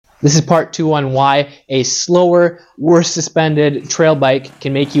This is part 2 on why a slower, worse suspended trail bike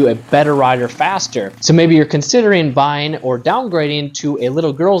can make you a better rider faster. So maybe you're considering buying or downgrading to a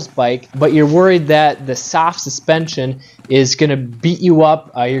little girl's bike, but you're worried that the soft suspension is going to beat you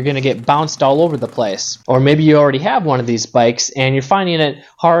up, you're going to get bounced all over the place. Or maybe you already have one of these bikes and you're finding it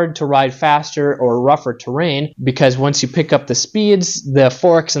hard to ride faster or rougher terrain because once you pick up the speeds, the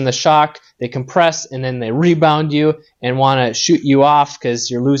forks and the shock, they compress and then they rebound you and want to shoot you off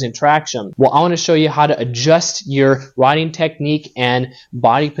because you're losing traction. Well, I want to show you how to adjust your riding technique and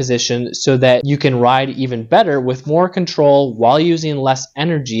body position so that you can ride even better with more control while using less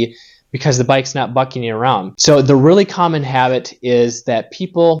energy because the bike's not bucking you around. So the really common habit is that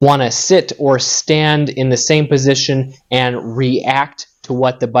people want to sit or stand in the same position and react to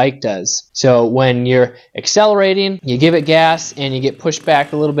what the bike does. So when you're accelerating, you give it gas and you get pushed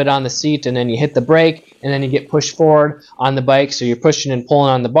back a little bit on the seat, and then you hit the brake and then you get pushed forward on the bike, so you're pushing and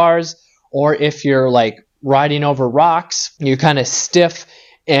pulling on the bars. Or if you're like riding over rocks, you're kind of stiff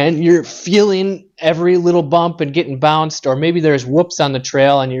and you're feeling every little bump and getting bounced, or maybe there's whoops on the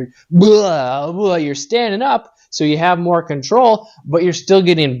trail and you're standing up so you have more control, but you're still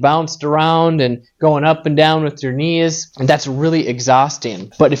getting bounced around and going up and down with your knees, and that's really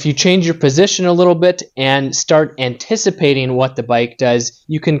exhausting. But if you change your position a little bit and start anticipating what the bike does,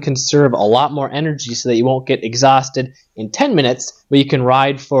 you can conserve a lot more energy so that you won't get exhausted in 10 minutes, but you can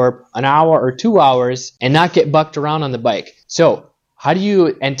ride for an hour or 2 hours and not get bucked around on the bike. So how do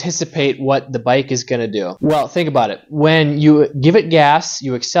you anticipate what the bike is going to do? Well, think about it. When you give it gas,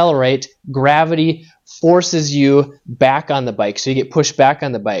 you accelerate, gravity forces you back on the bike, so you get pushed back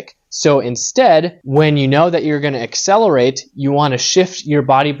on the bike. So instead, when you know that you're going to accelerate, you want to shift your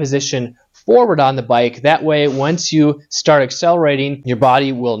body position forward on the bike. That way, once you start accelerating, your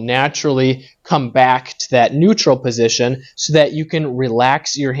body will naturally come back to that neutral position so that you can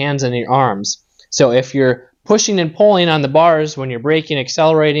relax your hands and your arms. So if you're pushing and pulling on the bars when you're braking,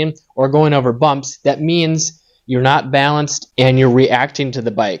 accelerating, or going over bumps, that means you're not balanced and you're reacting to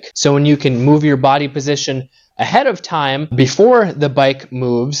the bike. So when you can move your body position ahead of time before the bike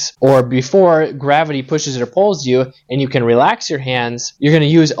moves or before gravity pushes or pulls you, and you can relax your hands, you're going to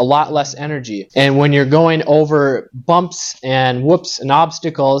use a lot less energy. And when you're going over bumps and whoops and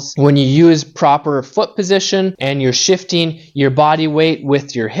obstacles, when you use proper foot position and you're shifting your body weight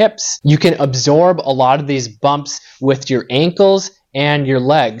with your hips, you can absorb a lot of these bumps with your ankles and your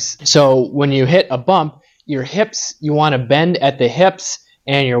legs. So when you hit a bump, your hips, you want to bend at the hips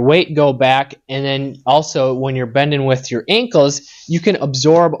and your weight go back, and then also when you're bending with your ankles, you can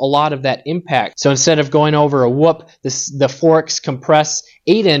absorb a lot of that impact. So instead of going over a whoop, the forks compress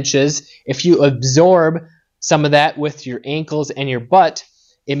 8 inches. If you absorb some of that with your ankles and your butt,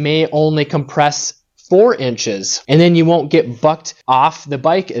 it may only compress 4 inches, and then you won't get bucked off the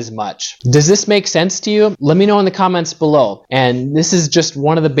bike as much. Does this make sense to you? Let me know in the comments below. And this is just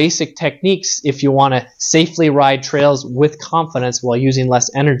one of the basic techniques if you want to safely ride trails with confidence while using less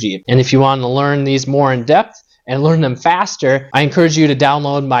energy. And if you want to learn these more in depth and learn them faster, I encourage you to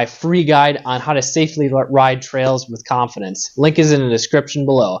download my free guide on how to safely ride trails with confidence. Link is in the description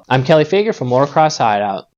below. I'm Kelly Fager from Motocross Hideout.